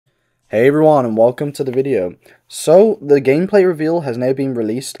Hey everyone and welcome to the video. So the gameplay reveal has now been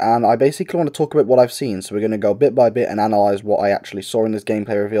released and I basically want to talk about what I've seen. So we're going to go bit by bit and analyze what I actually saw in this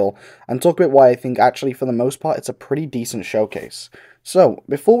gameplay reveal and talk about why I think actually for the most part it's a pretty decent showcase. So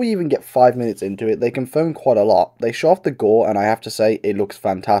before we even get 5 minutes into it, they confirmed quite a lot. They show off the gore and I have to say it looks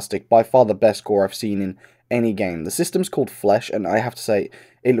fantastic. By far the best gore I've seen in any game. The system's called Flesh and I have to say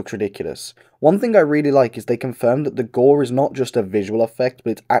it looks ridiculous. One thing I really like is they confirmed that the gore is not just a visual effect,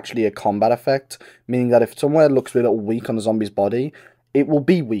 but it's actually a combat effect, meaning that if somewhere looks a little weak on the zombie's body, it will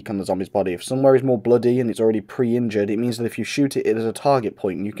be weak on the zombie's body. If somewhere is more bloody and it's already pre-injured, it means that if you shoot it, it is a target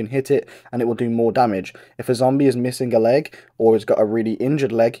point, and you can hit it, and it will do more damage. If a zombie is missing a leg, or has got a really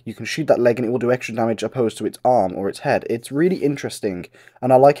injured leg, you can shoot that leg and it will do extra damage opposed to its arm or its head. It's really interesting,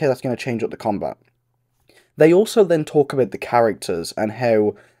 and I like how that's going to change up the combat. They also then talk about the characters and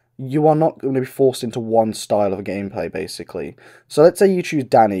how you are not going to be forced into one style of gameplay, basically. So let's say you choose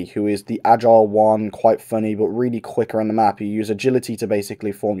Danny, who is the agile one, quite funny, but really quick around the map. You use agility to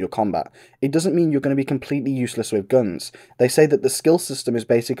basically form your combat. It doesn't mean you're going to be completely useless with guns. They say that the skill system is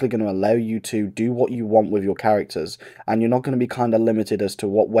basically going to allow you to do what you want with your characters, and you're not going to be kind of limited as to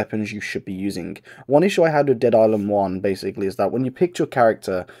what weapons you should be using. One issue I had with Dead Island 1, basically, is that when you picked your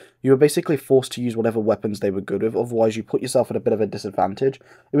character, you were basically forced to use whatever weapons they were good with, otherwise you put yourself at a bit of a disadvantage.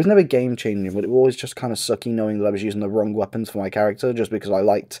 It was never game-changing, but it was always just kind of sucky knowing that I was using the wrong weapons for my character, just because I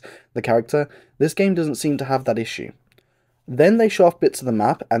liked the character. This game doesn't seem to have that issue. Then they show off bits of the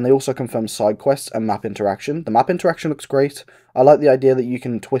map, and they also confirm side quests and map interaction. The map interaction looks great. I like the idea that you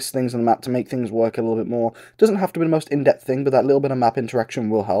can twist things on the map to make things work a little bit more. It doesn't have to be the most in-depth thing, but that little bit of map interaction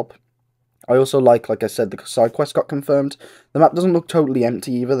will help. I also like I said, the side quest got confirmed. The map doesn't look totally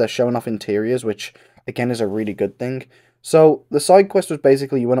empty either. They're showing off interiors, which, again, is a really good thing. So, the side quest was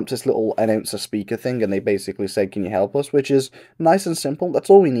basically, you went up to this little announcer speaker thing, and they basically said, can you help us? Which is nice and simple.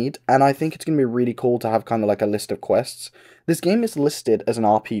 That's all we need, and I think it's going to be really cool to have kind of like a list of quests. This game is listed as an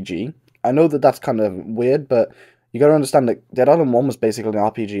RPG. I know that that's kind of weird, but you got to understand that Dead Island 1 was basically an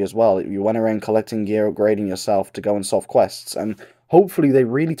RPG as well. You went around collecting gear, upgrading yourself to go and solve quests, and hopefully they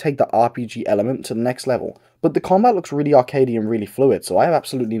really take that RPG element to the next level. But the combat looks really arcadey and really fluid, so I have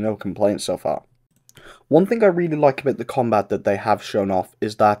absolutely no complaints so far. One thing I really like about the combat that they have shown off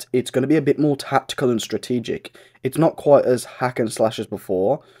is that it's going to be a bit more tactical and strategic. It's not quite as hack and slash as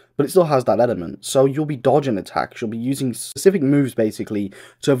before, but it still has that element. So you'll be dodging attacks, you'll be using specific moves basically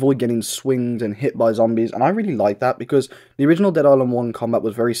to avoid getting swinged and hit by zombies, and I really like that because the original Dead Island 1 combat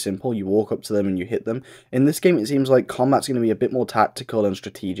was very simple. You walk up to them and you hit them. In this game it seems like combat's going to be a bit more tactical and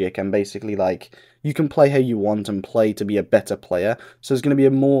strategic, and basically like you can play how you want and play to be a better player, so there's going to be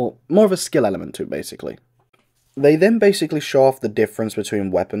a more of a skill element to it basically. They then basically show off the difference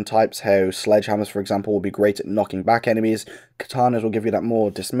between weapon types, how sledgehammers, for example, will be great at knocking back enemies, katanas will give you that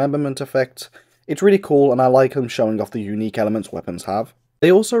more dismemberment effect. It's really cool, and I like them showing off the unique elements weapons have. They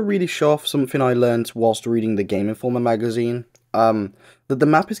also really show off something I learned whilst reading the Game Informer magazine, that the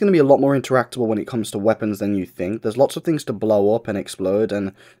map is going to be a lot more interactable when it comes to weapons than you think. There's lots of things to blow up and explode,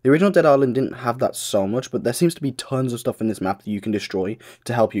 and the original Dead Island didn't have that so much, but there seems to be tons of stuff in this map that you can destroy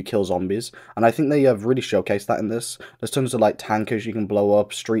to help you kill zombies, and I think they have really showcased that in this. There's tons of like tankers you can blow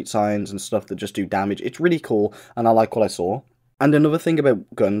up, street signs and stuff that just do damage. It's really cool, and I like what I saw. And another thing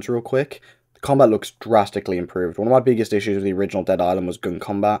about guns real quick, the combat looks drastically improved. One of my biggest issues with the original Dead Island was gun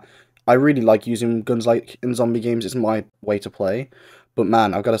combat. I really like using guns like in zombie games, it's my way to play. But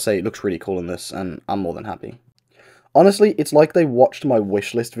man, I've got to say, it looks really cool in this, and I'm more than happy. Honestly, it's like they watched my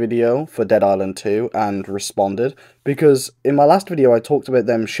wishlist video for Dead Island 2 and responded, because in my last video I talked about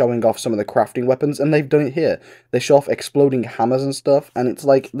them showing off some of the crafting weapons, and they've done it here. They show off exploding hammers and stuff, and it's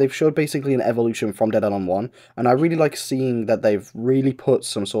like they've showed basically an evolution from Dead Island 1, and I really like seeing that they've really put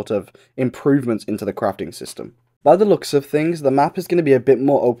some sort of improvements into the crafting system. By the looks of things, the map is going to be a bit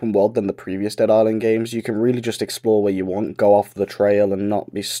more open world than the previous Dead Island games. You can really just explore where you want, go off the trail, and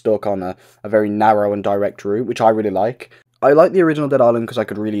not be stuck on a very narrow and direct route, which I really like. I like the original Dead Island because I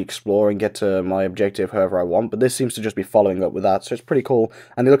could really explore and get to my objective however I want, but this seems to just be following up with that, so it's pretty cool,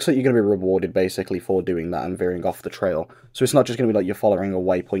 and it looks like you're going to be rewarded basically for doing that and veering off the trail. So it's not just going to be like you're following a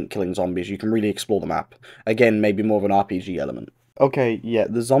waypoint killing zombies, you can really explore the map. Again, maybe more of an RPG element. Okay, yeah,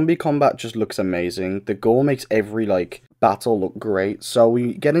 the zombie combat just looks amazing. The gore makes every, battle look great. So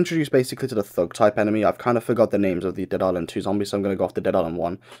we get introduced basically to the thug type enemy. I've kind of forgot the names of the Dead Island 2 zombies, so I'm going to go off the Dead Island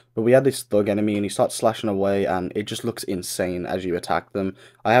 1. But we had this thug enemy, and he starts slashing away, and it just looks insane as you attack them.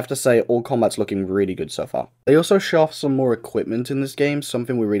 I have to say, all combat's looking really good so far. They also show off some more equipment in this game,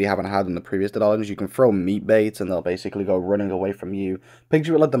 something we really haven't had in the previous Dead Islands. You can throw meat baits, and they'll basically go running away from you.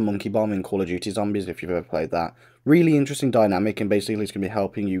 Picture it like the monkey bomb in Call of Duty Zombies, if you've ever played that. really interesting dynamic, and basically it's going to be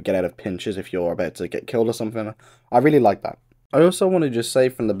helping you get out of pinches if you're about to get killed or something. I really like that. I also want to just say,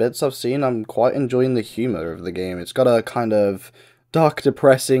 from the bits I've seen, I'm quite enjoying the humor of the game. It's got a kind of dark,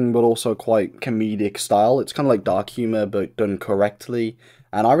 depressing, but also quite comedic style. It's kind of like dark humor, but done correctly,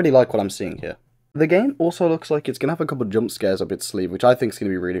 and I really like what I'm seeing here. The game also looks like it's going to have a couple jump scares up its sleeve, which I think is going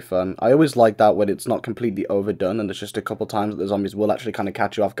to be really fun. I always like that when it's not completely overdone and there's just a couple times that the zombies will actually kind of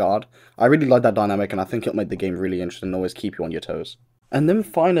catch you off guard. I really like that dynamic, and I think it'll make the game really interesting and always keep you on your toes. And then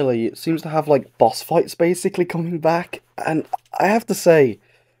finally, it seems to have like boss fights basically coming back, and I have to say,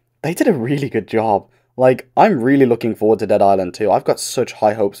 they did a really good job. Like, I'm really looking forward to Dead Island 2. I've got such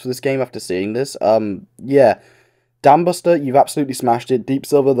high hopes for this game after seeing this. Yeah. Dambuster, you've absolutely smashed it. Deep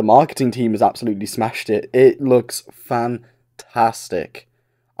Silver, the marketing team has absolutely smashed it. It looks fantastic.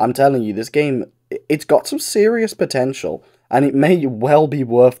 I'm telling you, this game, it's got some serious potential, and it may well be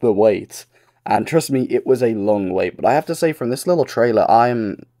worth the wait. And trust me, it was a long wait. But I have to say, from this little trailer,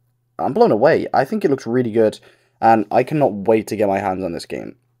 I'm blown away. I think it looks really good, and I cannot wait to get my hands on this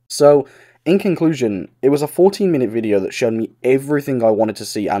game. So, in conclusion, it was a 14-minute video that showed me everything I wanted to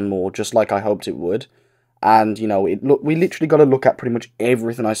see and more, just like I hoped it would. And, you know, we literally got to look at pretty much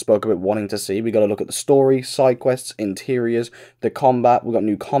everything I spoke about wanting to see. We got to look at the story, side quests, interiors, the combat. We got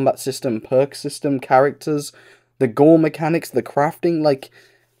new combat system, perk system, characters, the gore mechanics, the crafting. Like,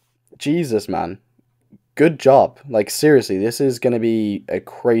 Jesus, man. Good job. Like, seriously, this is going to be a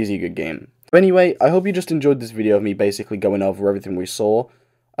crazy good game. But anyway, I hope you just enjoyed this video of me basically going over everything we saw.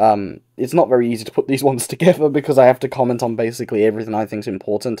 It's not very easy to put these ones together because I have to comment on basically everything I think is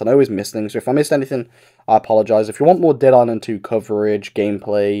important, and I always miss things, so if I missed anything, I apologize. If you want more Dead Island 2 coverage,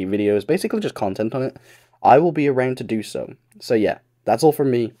 gameplay, videos, basically just content on it, I will be around to do so. So yeah, that's all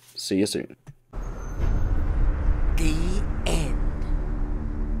from me. See you soon. The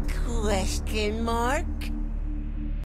end? Question mark?